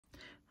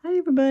Hi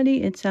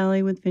everybody, it's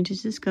Sally with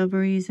Vintage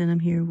Discoveries, and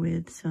I'm here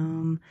with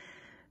some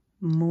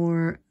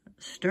more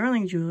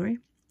sterling jewelry.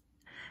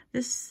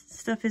 This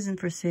stuff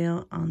isn't for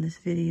sale on this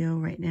video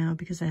right now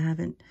because I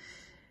haven't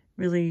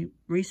really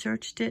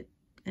researched it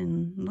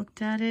and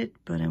looked at it,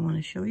 but I want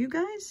to show you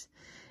guys.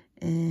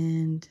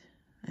 And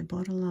I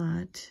bought a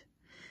lot.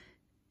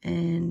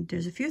 And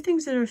there's a few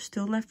things that are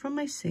still left from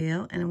my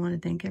sale, and I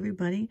want to thank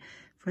everybody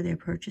for their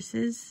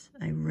purchases.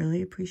 I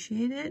really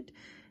appreciate it.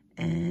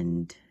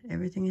 And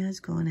everything has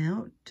gone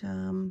out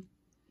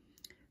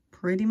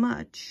pretty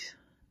much,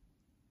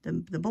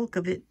 the bulk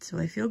of it, so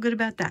I feel good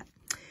about that.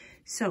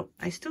 So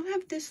I still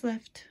have this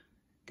left.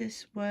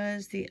 This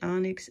was the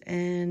onyx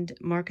and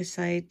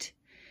marcasite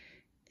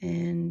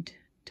and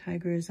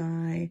tiger's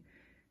eye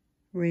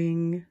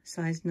ring,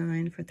 size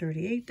 9 for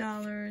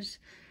 $38.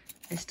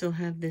 I still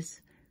have this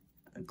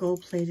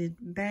gold-plated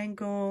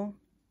bangle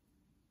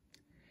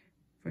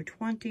for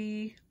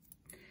 $20.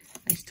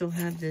 I still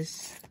have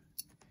this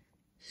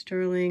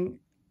sterling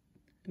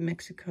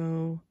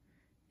Mexico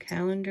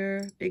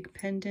calendar big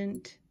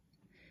pendant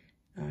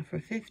for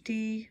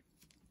 $50.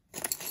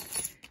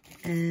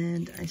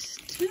 And I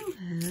still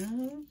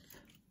have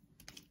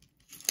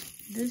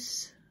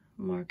this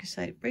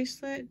marcasite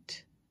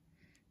bracelet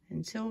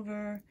in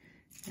silver,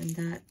 and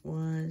that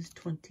was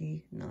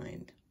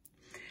 $29.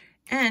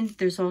 And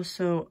there's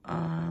also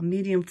a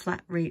medium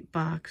flat rate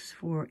box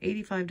for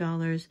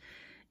 $85,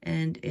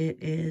 and it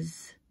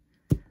is,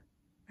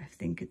 I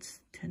think it's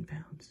 10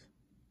 pounds.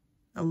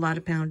 A lot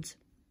of pounds.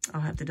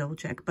 I'll have to double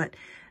check, but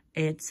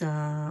it's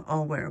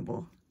all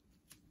wearable.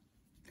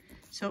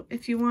 So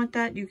if you want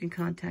that, you can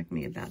contact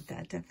me about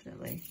that,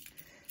 definitely.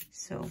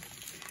 So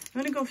I'm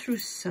going to go through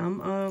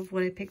some of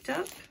what I picked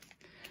up,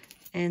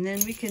 and then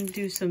we can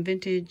do some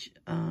vintage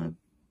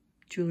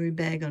jewelry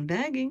bag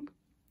unbagging.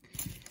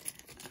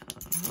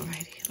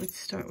 Alrighty, let's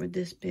start with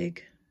this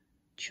big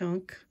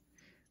chunk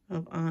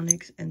of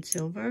onyx and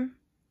silver.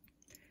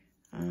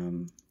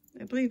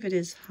 I believe it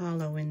is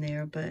hollow in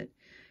there, but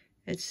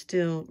it's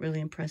still really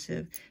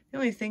impressive. The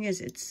only thing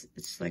is it's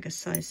like a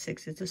size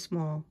 6. It's a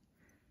small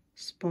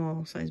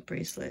size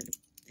bracelet.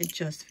 It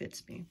just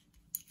fits me.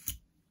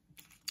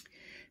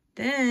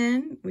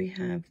 Then we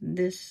have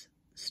this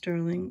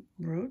sterling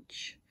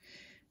brooch.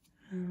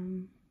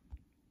 I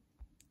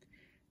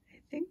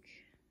think,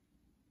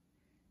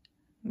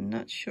 I'm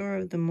not sure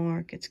of the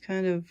mark. It's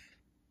kind of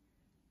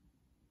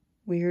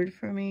weird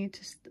for me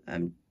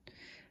to,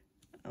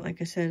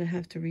 like I said, I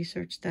have to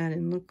research that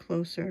and look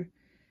closer.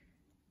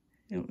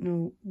 I don't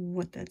know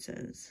what that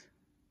says.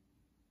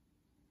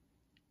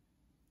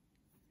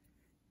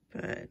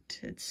 But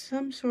it's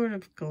some sort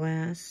of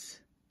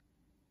glass.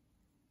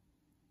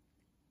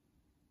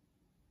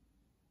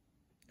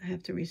 I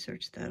have to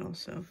research that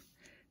also.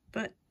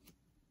 But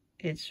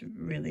it's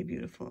really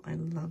beautiful. I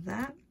love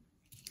that.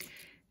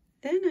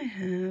 Then I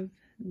have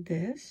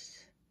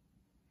this.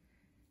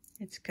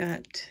 It's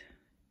got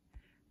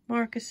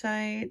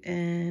marcasite,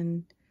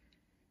 and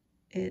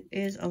it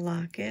is a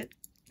locket,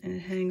 and it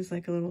hangs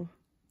like a little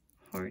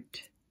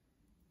heart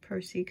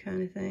pursey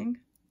kind of thing.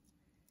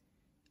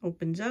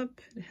 Opens up.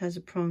 It has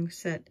a prong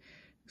set.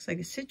 Looks like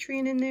a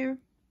citrine in there.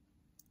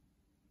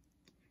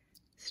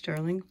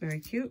 Sterling, very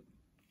cute.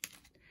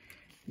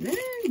 And then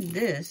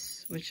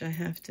this, which I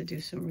have to do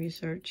some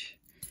research.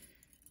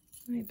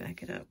 Let me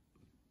back it up.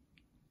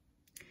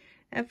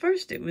 At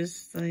first it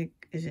was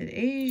like, is it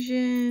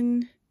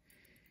Asian?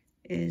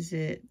 Is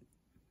that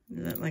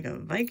like a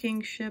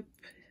Viking ship?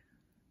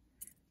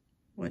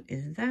 What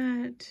is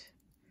that?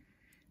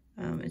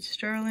 It's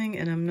sterling,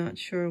 and I'm not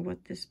sure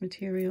what this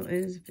material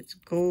is, if it's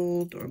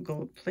gold or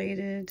gold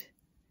plated.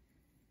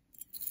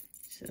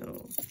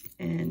 So,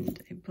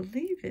 and I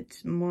believe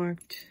it's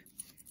marked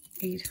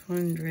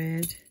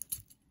 800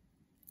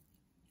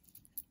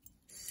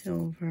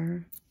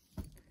 silver,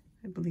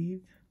 I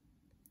believe.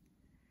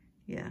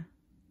 Yeah.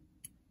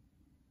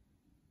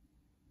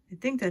 I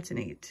think that's an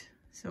 8.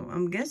 So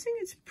I'm guessing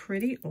it's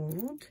pretty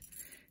old.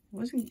 I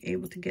wasn't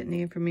able to get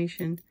any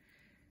information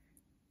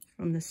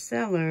from the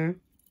seller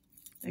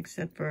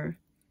except for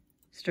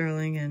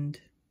sterling and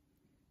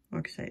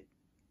marcasite.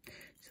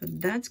 So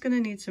that's going to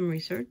need some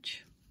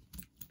research,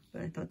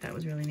 but I thought that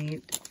was really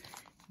neat.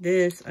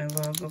 This I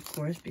love, of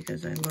course,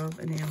 because I love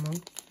enamel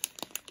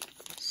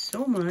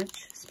so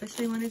much,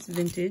 especially when it's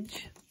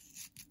vintage.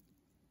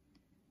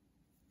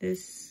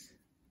 This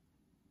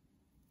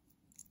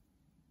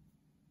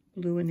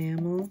blue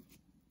enamel.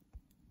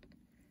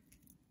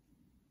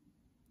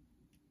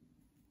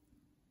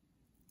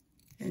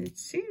 And it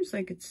seems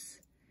like it's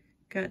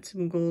got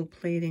some gold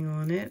plating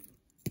on it.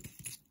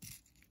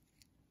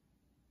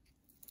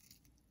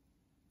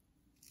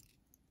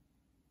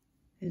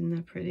 Isn't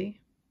that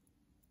pretty?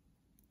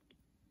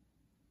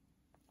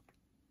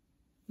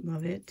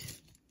 Love it.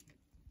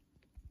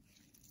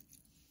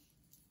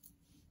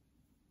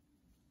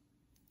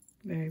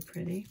 Very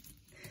pretty.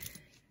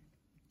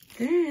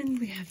 Then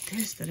we have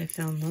this that I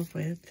fell in love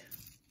with.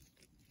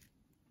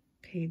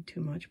 Paid too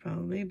much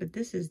probably, but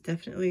this is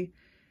definitely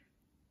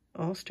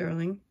all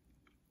sterling.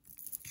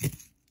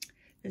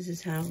 This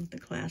is how the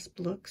clasp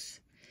looks.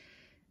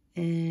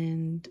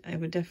 And I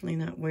would definitely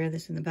not wear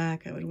this in the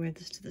back. I would wear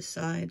this to the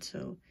side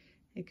so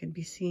it could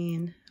be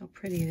seen how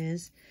pretty it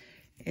is.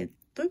 It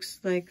looks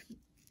like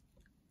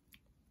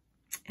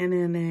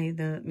MMA,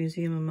 the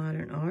Museum of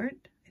Modern Art,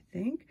 I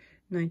think.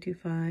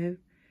 925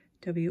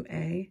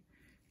 WA.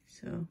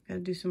 So got to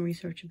do some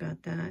research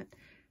about that.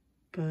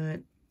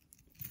 But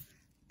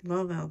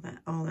love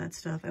all that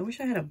stuff. I wish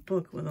I had a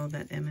book with all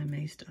that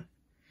MMA stuff.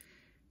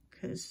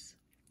 Because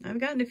I've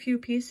gotten a few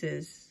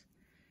pieces.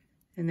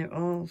 And they're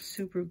all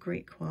super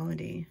great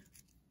quality.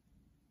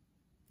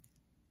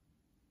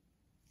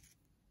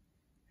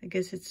 I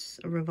guess it's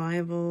a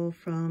revival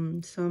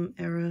from some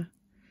era.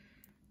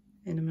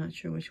 And I'm not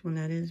sure which one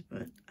that is,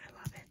 but I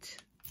love it.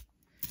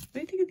 What do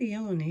you think of the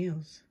yellow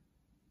nails?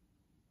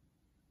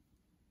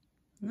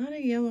 I'm not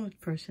a yellow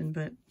person,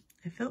 but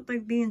I felt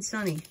like being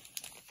sunny.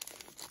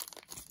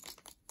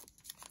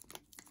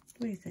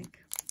 What do you think?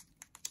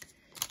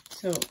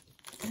 So,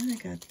 then I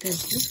got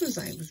this.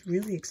 I was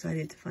really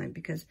excited to find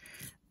because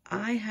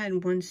I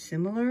had one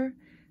similar,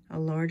 a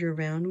larger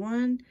round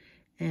one,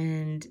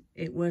 and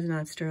it was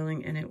not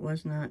sterling and it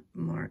was not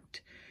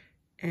marked.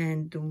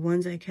 And the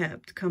ones I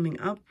kept coming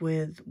up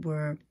with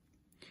were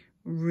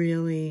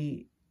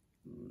really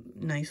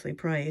nicely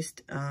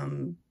priced,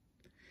 and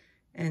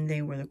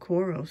they were the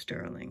Coro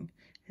sterling.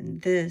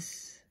 And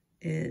this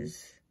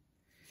is,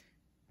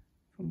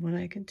 from what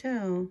I can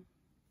tell,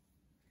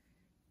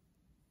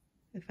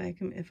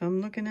 if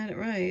I'm looking at it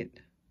right,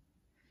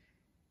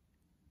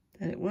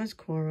 that it was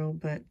Coro,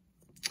 but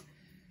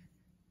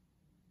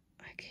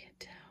I can't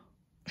tell.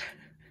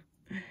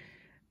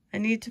 I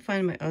need to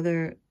find my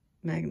other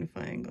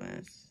magnifying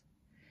glass.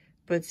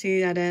 But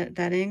see that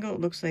angle,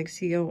 it looks like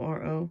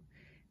CORO,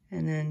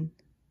 and then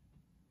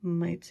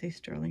might say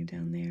sterling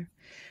down there.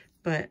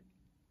 But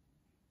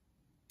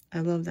I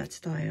love that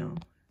style.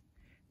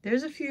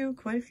 There's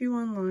quite a few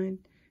online,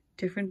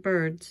 different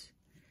birds.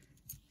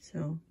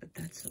 So, but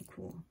that's so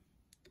cool.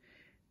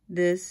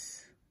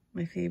 This,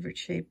 my favorite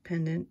shape,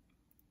 pendant.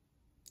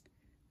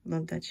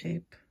 Love that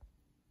shape.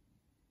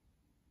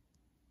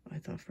 I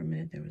thought for a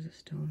minute there was a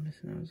stone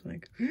missing. I was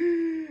like,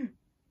 I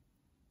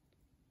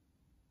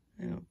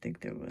don't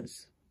think there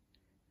was.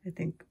 I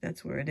think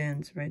that's where it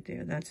ends, right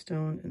there. That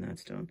stone and that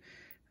stone.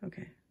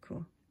 Okay,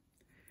 cool.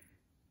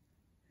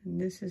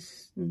 And this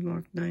is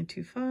marked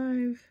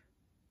 925.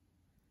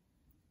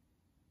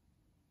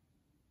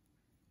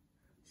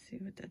 Let's see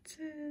what that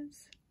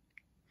says.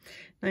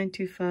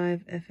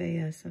 925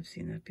 FAS. I've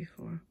seen that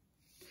before.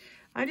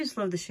 I just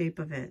love the shape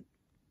of it.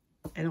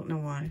 I don't know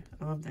why.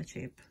 I love that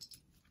shape.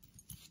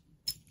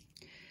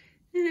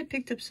 And I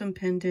picked up some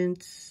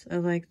pendants. I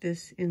like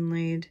this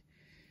inlaid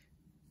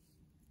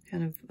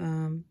kind of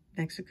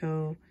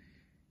Mexico.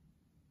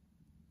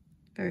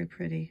 Very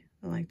pretty.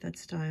 I like that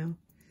style.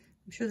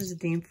 I'm sure there's a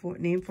name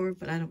for it,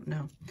 but I don't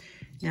know.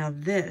 Now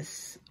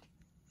this,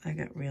 I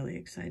got really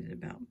excited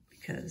about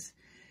because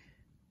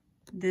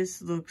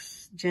this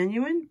looks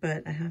genuine,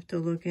 but I have to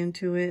look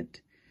into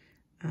it.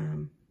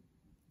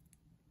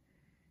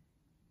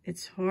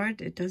 It's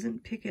hard. It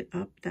doesn't pick it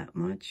up that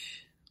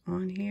much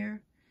on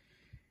here.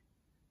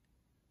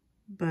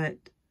 But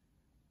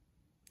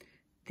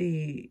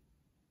I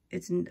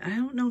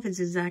don't know if it's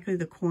exactly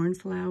the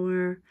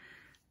cornflower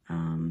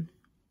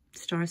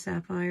star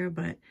sapphire,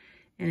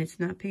 and it's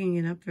not picking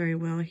it up very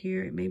well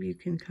here. Maybe you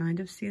can kind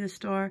of see the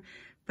star,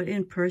 but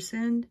in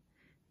person,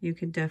 you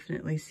can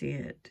definitely see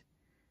it.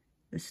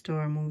 The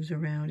star moves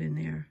around in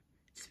there.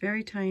 It's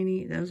very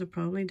tiny. Those are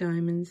probably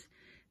diamonds,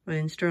 but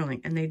in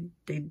sterling. And they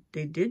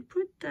did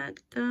put that,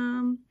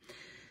 the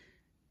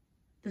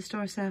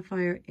star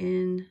sapphire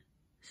in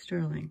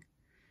sterling.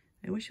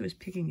 I wish it was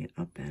picking it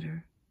up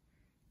better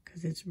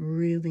because it's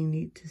really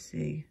neat to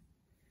see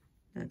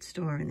that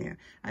star in there.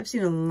 I've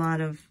seen a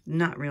lot of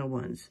not real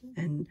ones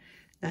and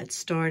that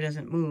star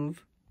doesn't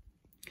move,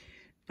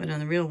 but on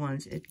the real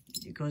ones, it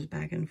goes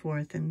back and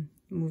forth and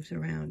moves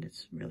around.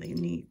 It's really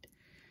neat.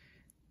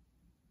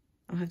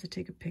 I'll have to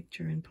take a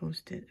picture and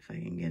post it if I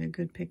can get a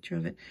good picture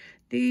of it.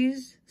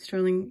 These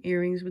sterling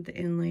earrings with the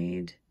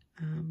inlaid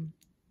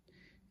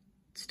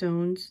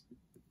stones,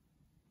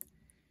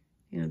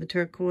 you know, the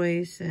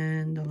turquoise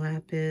and the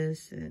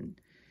lapis and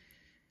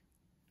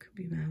could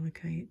be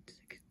malachite,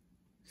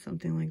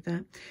 something like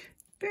that.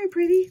 Very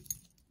pretty.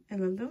 I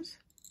love those.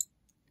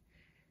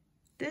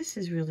 This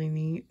is really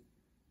neat.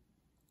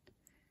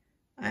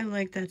 I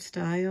like that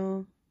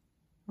style,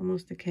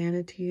 almost the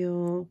canna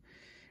teal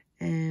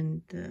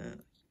and the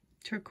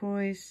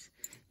turquoise,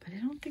 but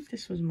I don't think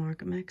this was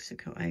marked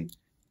Mexico. It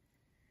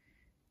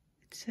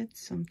said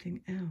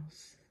something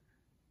else.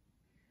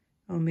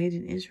 Oh, made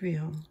in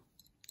Israel.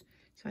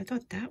 So I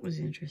thought that was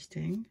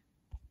interesting.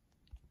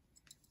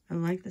 I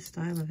like the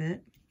style of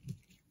it.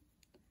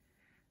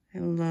 I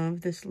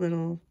love this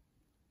little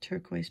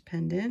turquoise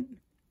pendant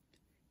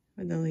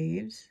with the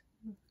leaves.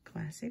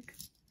 Classic.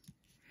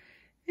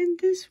 And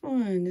this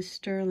one, the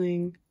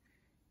sterling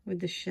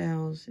with the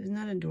shells. Isn't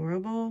that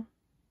adorable?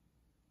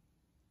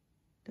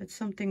 That's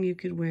something you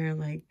could wear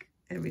like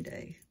every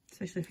day.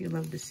 especially if you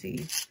love the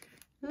sea,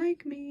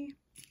 like me.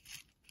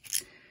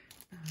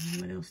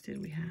 What else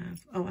did we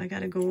have? Oh, I got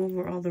to go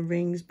over all the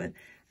rings, but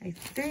I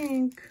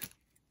think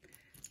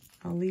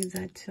I'll leave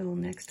that till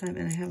next time.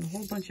 And I have a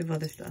whole bunch of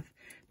other stuff,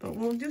 but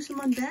we'll do some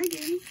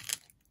unbagging.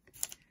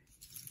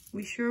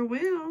 We sure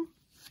will.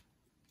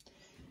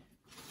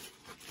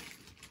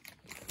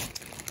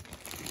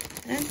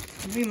 And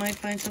we might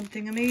find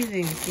something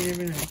amazing. You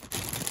never know.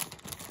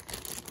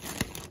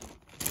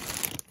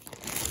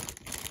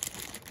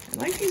 I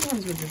like these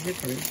ones with the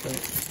zippers, but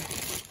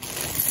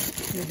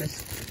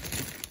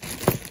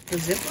the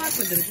Ziploc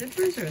with the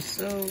zippers are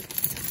so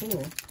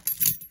cool.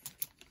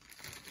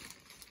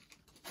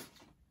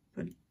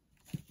 But,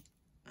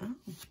 oh,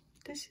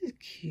 this is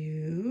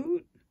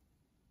cute.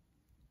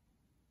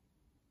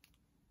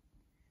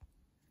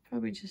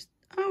 Probably just,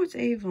 oh, it's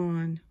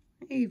Avon.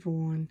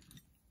 Avon.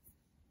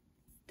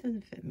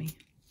 Doesn't fit me.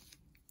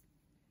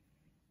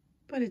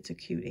 But it's a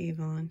cute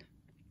Avon.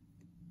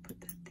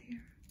 Put that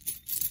there.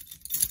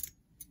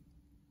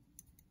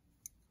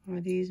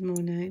 Are these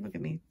Monet? Look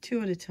at me,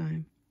 2 at a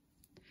time.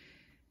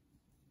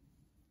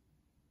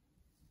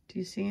 Do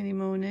you see any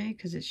Monet?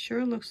 Because it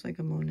sure looks like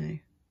a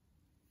Monet.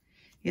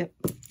 Yep,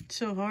 it's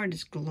so hard,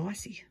 it's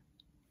glossy.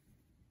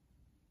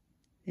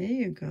 There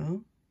you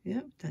go.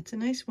 Yep, that's a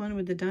nice one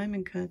with the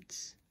diamond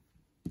cuts.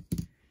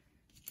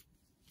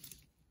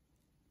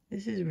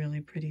 This is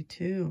really pretty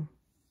too.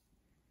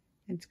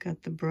 It's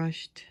got the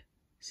brushed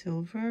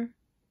silver.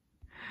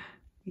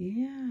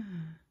 Yeah,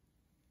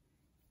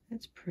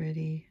 that's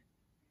pretty.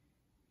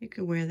 You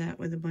could wear that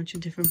with a bunch of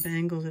different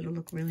bangles. It'll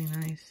look really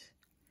nice.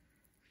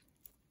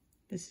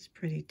 This is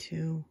pretty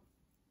too.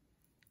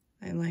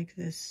 I like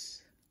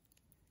this.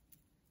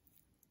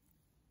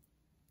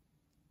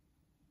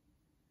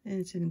 And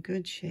it's in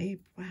good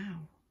shape.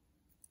 Wow.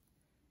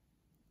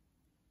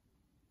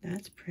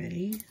 That's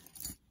pretty.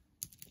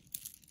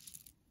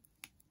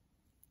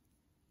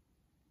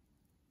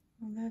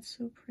 Oh, that's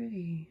so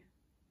pretty.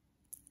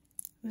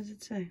 What does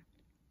it say?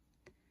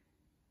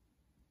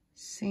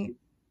 Saint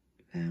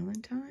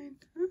Valentine?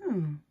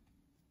 Oh.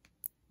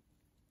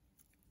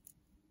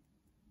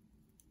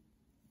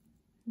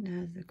 It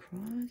has the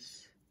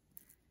cross.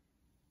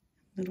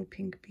 Little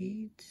pink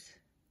beads.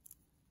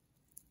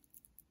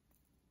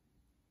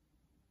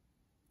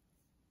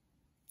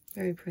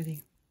 Very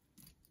pretty.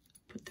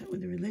 Put that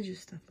with the religious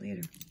stuff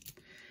later.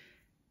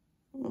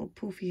 A little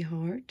poofy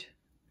heart.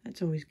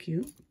 That's always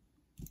cute.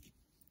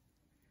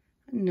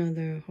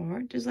 Another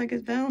heart. There's like a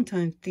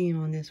Valentine's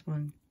theme on this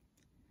one.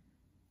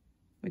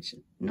 Which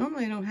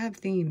normally I don't have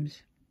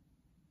themes.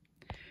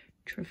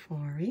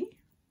 Trifari.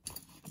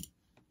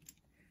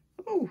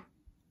 Oh,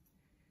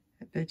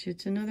 I bet you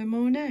it's another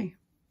Monet.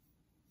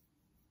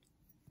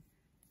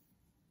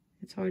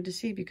 It's hard to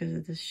see because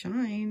of the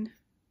shine.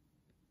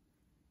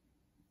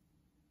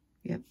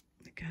 Yep,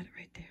 I got it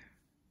right there.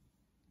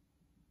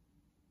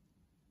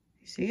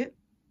 You see it?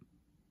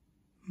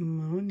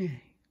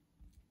 Monet.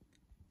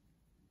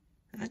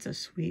 That's a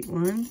sweet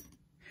one.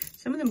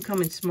 Some of them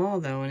come in small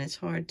though, and it's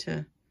hard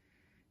to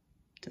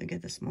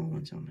get the small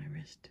ones on my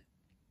wrist.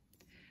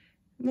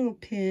 Little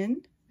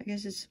pin. I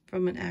guess it's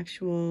from an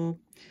actual,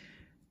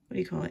 what do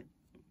you call it?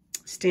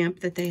 Stamp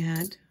that they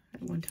had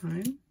at one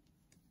time.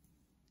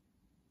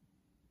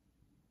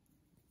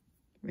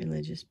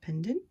 Religious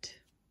pendant.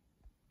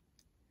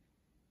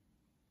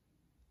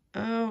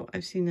 Oh,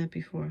 I've seen that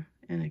before,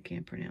 and I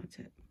can't pronounce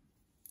it.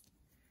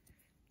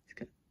 It's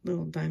got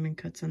little diamond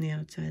cuts on the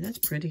outside. That's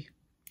pretty.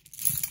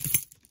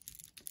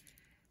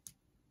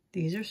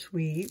 These are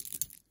sweet.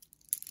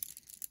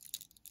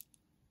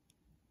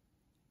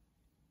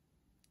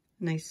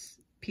 Nice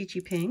peachy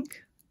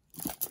pink.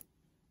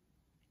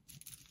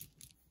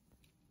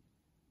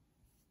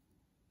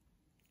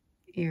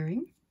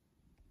 Earring.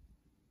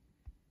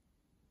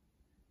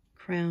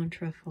 Crown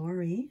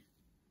Trifari.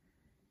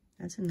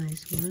 That's a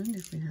nice one,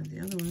 if we have the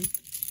other one.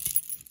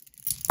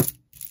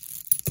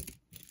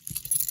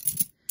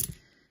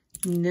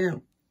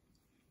 No.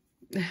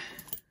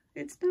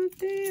 It's not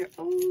there.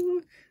 Oh,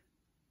 look.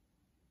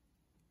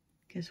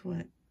 Guess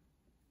what?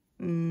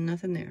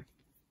 Nothing there.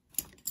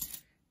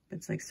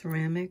 It's like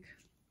ceramic.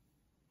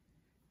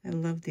 I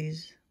love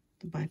these.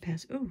 The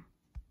bypass. Ooh.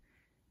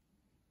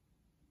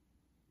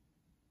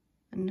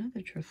 Another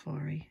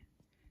Trifari.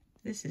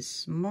 This is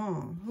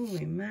small.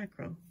 Holy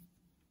mackerel.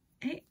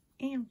 Hey,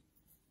 ew.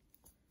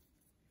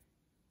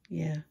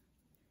 Yeah.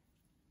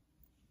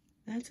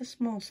 That's a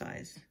small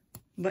size,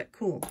 but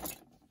cool.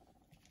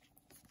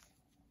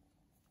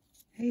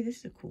 Hey, this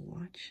is a cool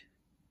watch.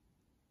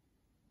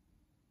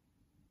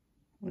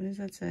 What does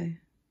that say?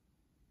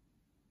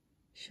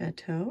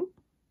 Chateau?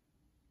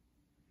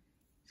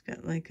 It's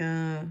got like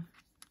a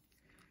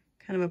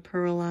kind of a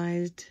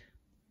pearlized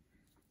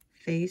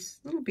face.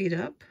 A little beat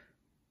up,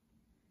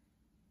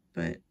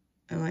 but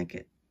I like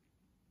it.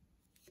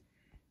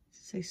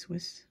 Does it say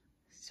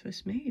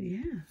Swiss made?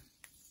 Yeah.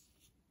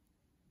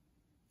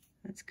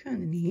 That's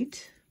kind of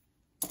neat.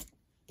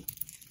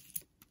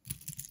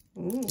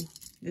 Oh,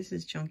 this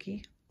is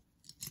chunky.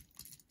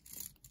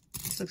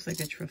 This looks like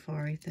a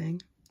Trifari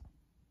thing.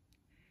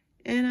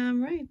 And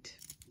I'm right.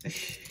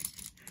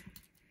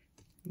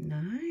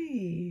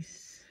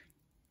 Nice.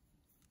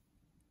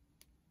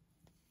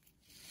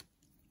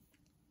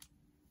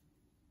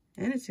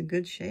 And it's in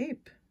good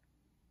shape.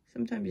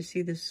 Sometimes you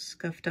see this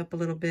scuffed up a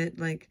little bit,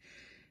 like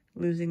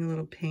losing a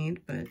little paint,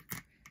 but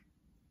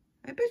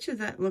I bet you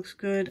that looks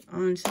good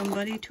on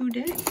somebody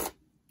today.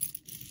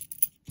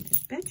 I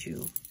bet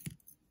you.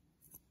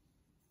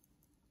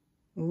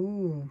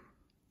 Ooh.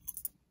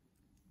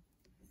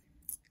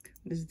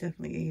 This is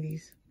definitely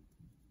 80s.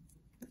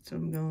 That's what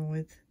I'm going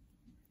with.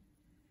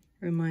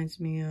 Reminds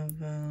me of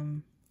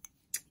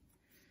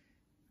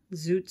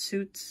zoot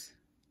suits.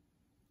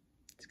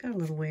 It's got a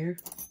little wear.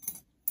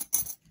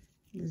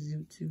 The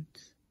zoot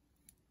suits.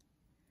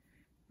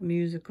 A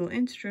musical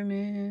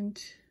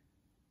instrument.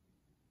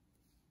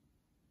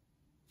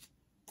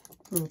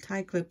 A little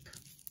tie clip.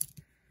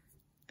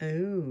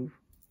 Oh.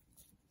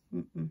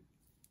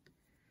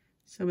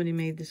 Somebody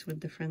made this with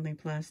the friendly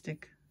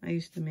plastic. I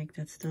used to make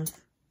that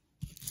stuff.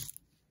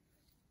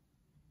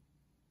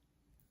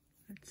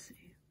 Let's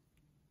see.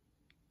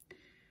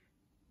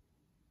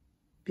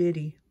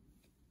 Bitty.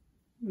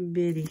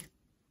 Bitty.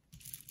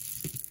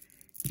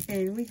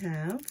 And we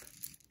have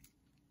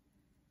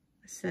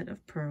a set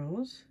of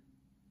pearls.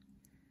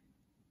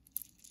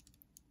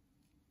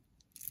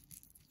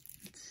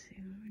 Let's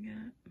see what we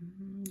got.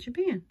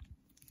 Japan.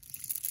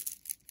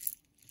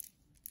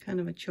 Kind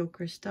of a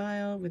choker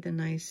style with a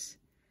nice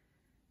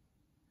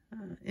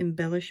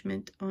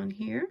embellishment on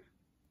here.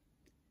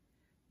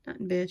 Not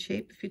in bad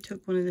shape. If you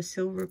took one of the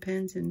silver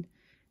pens and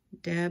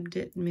dabbed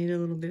it and made it a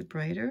little bit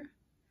brighter,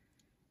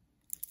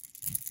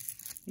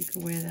 you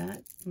can wear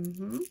that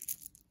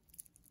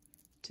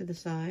to the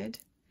side.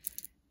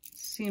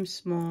 Seems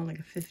small, like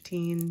a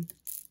 15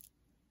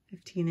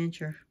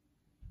 incher.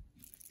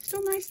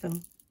 Still nice though.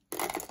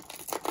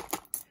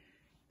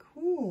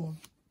 Cool.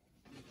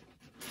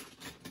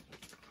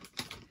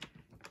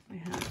 I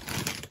have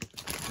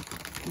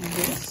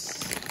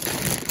this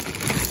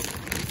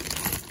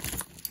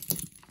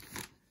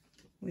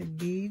with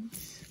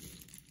beads.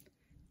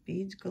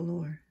 Beads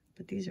galore.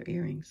 But these are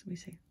earrings. Let me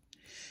see.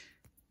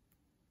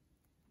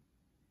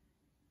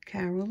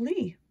 Carol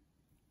Lee.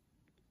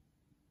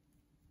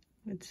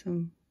 With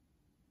some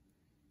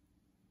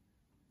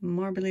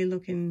marbly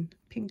looking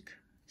pink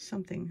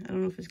something. I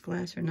don't know if it's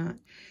glass or not.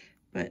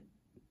 But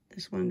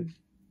this one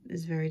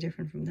is very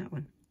different from that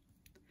one.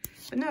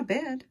 But not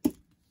bad.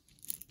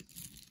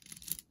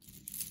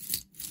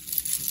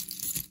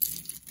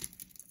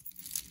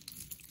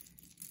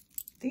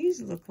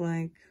 These look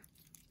like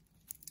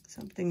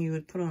something you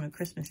would put on a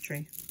Christmas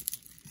tree.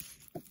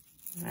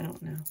 I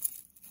don't know.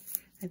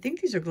 I think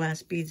these are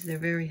glass beads. They're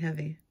very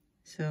heavy.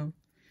 So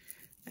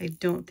I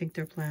don't think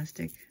they're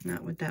plastic.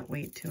 Not with that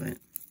weight to it.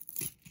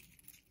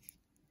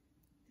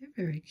 They're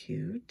very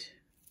cute.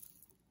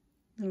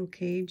 Little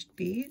caged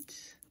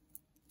beads.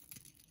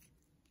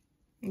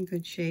 In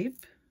good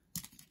shape.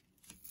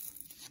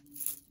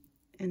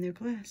 And they're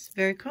glass.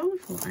 Very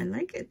colorful. I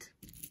like it.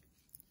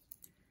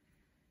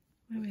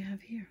 What do we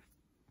have here?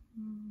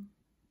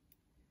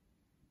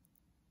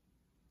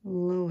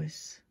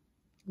 Lewis.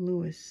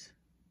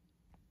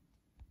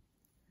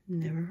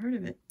 Never heard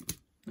of it.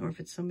 Or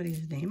if it's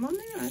somebody's name on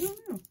there, I don't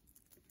know.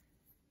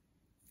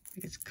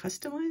 Like it's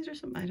customized or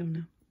something, I don't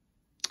know.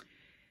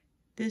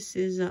 This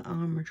is a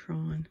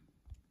Armatron.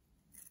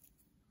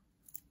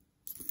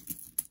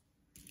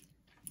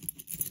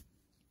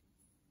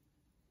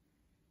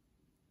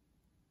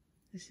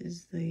 This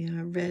is the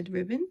red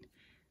ribbon.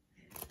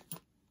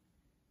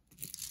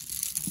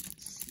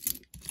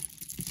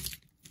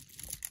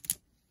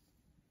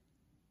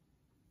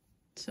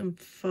 Some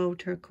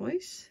faux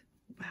turquoise.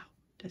 Wow,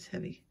 that's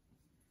heavy.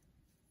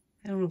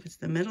 I don't know if it's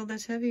the metal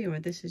that's heavy or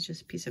this is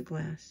just a piece of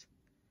glass.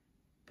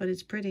 But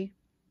it's pretty.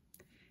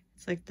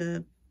 It's like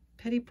the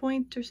petty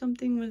point or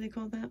something. What do they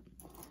call that?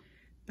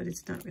 But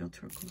it's not real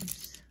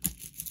turquoise.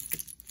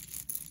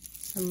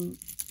 Some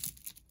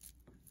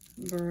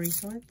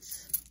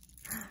bracelets.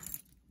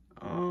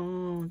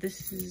 Oh,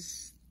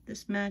 this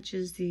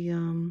matches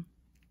the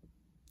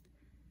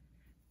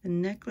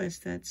necklace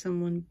that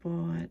someone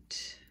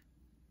bought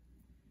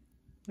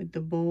with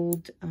the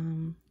bold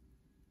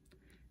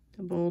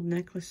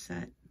necklace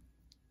set.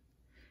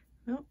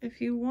 Well, if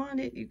you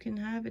want it, you can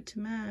have it to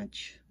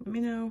match. Let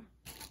me know.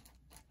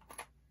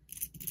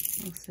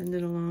 I'll send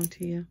it along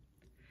to you.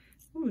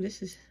 Ooh,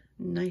 this is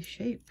nice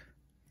shape.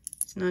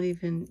 It's not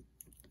even,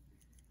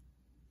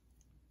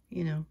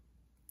 you know,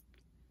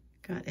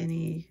 got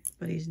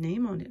anybody's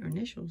name on it or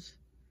initials.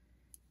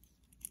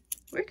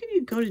 Where can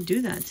you go to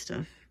do that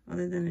stuff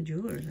other than a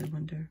jeweler's, I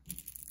wonder?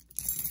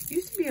 You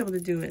used to be able to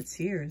do it at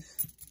Sears.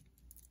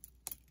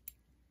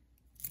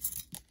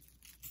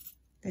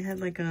 They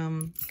had like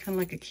kind of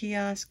like a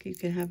kiosk. You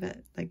could have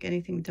it like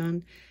anything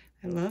done.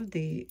 I love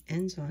the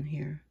ends on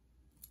here.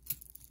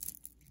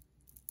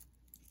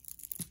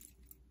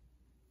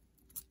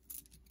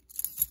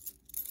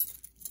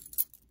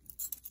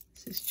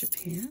 Is this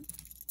Japan?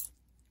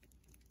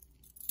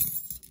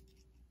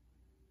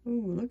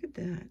 Ooh, look at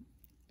that.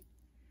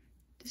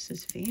 This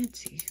is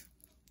fancy,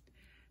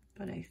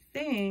 but I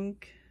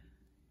think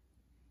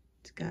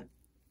it's got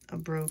a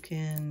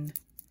broken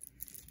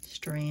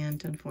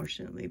strand,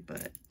 unfortunately,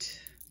 but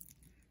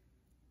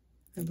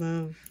I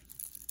love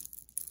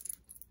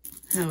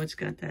how it's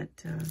got that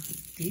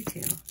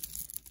detail.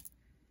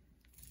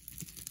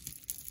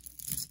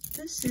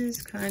 This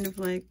is kind of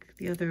like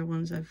the other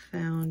ones I've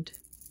found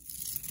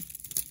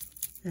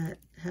that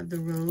have the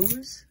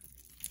rose.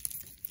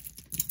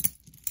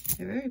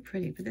 They're very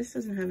pretty, but this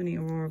doesn't have any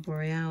aurora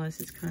borealis.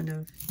 It's kind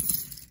of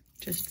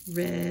just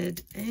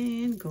red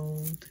and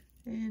gold,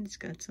 and it's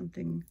got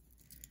something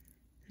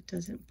that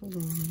doesn't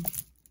belong.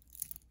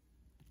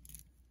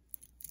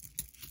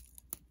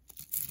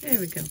 There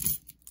we go.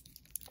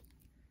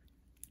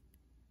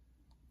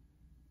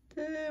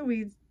 The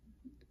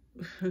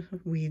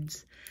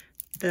weeds.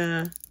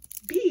 The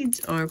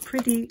beads are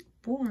pretty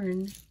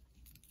worn.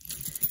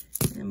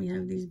 And then we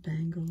have these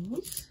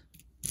bangles.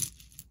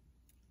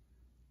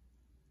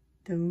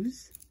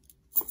 Those.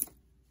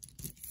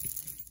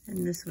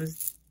 And this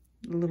was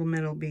little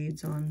metal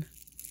beads on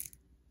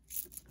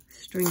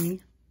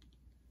stringy.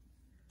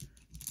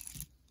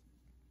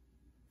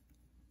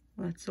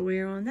 Lots of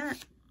wear on that.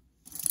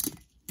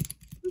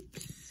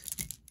 Oops.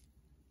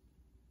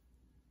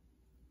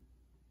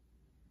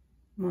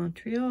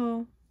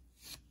 Montreal.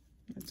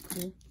 That's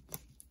cool.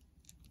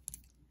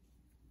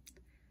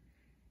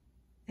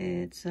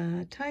 It's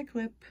a tie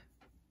clip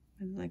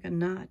with like a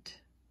knot.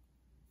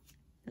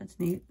 That's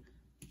neat.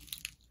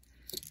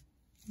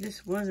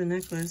 This was a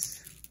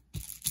necklace,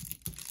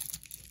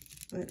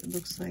 but it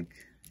looks like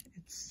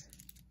it's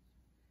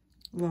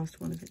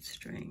lost one of its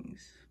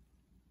strings.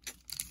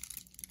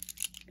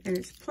 And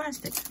it's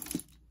plastic.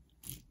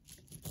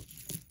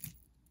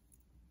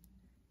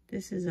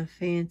 This is a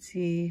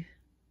fancy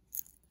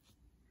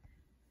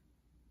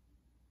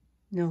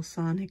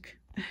Nelsonic.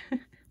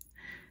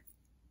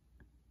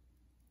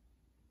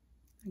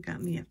 I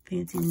got me a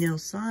fancy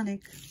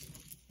Nelsonic.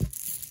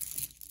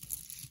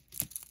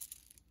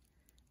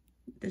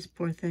 This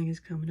poor thing is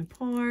coming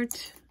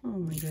apart. Oh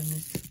my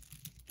goodness.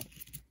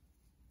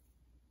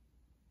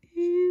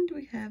 And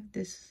we have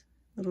this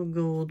little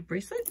gold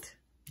bracelet.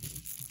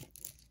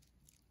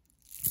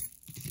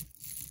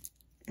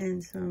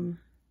 And some,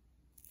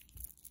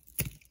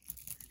 I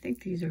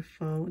think these are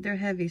faux. They're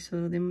heavy,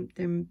 so there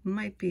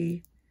might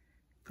be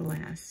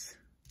glass,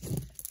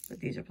 but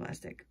these are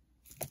plastic.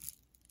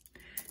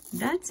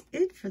 That's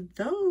it for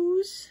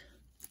those.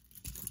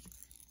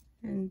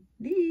 And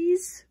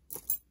these.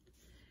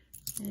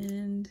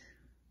 And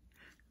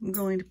I'm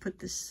going to put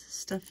this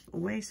stuff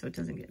away so it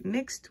doesn't get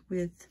mixed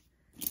with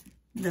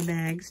the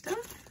bag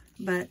stuff.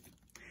 But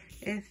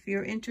if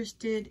you're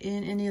interested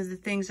in any of the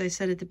things I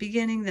said at the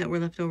beginning that were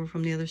left over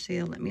from the other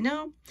sale, let me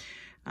know.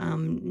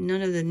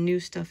 None of the new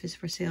stuff is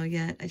for sale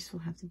yet. I still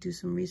have to do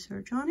some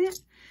research on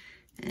it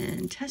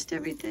and test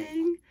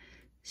everything.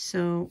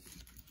 So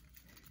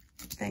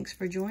thanks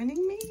for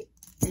joining me.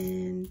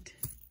 And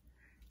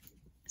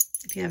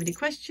if you have any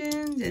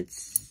questions,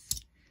 it's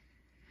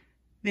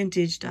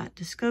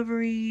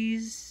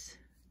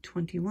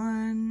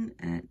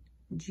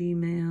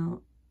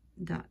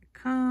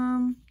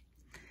vintage.discoveries21@gmail.com.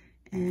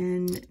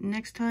 And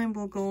next time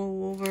we'll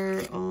go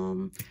over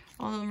all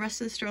the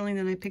rest of the sterling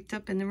that I picked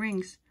up and the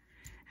rings.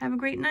 Have a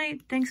great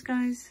night. Thanks,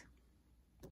 guys.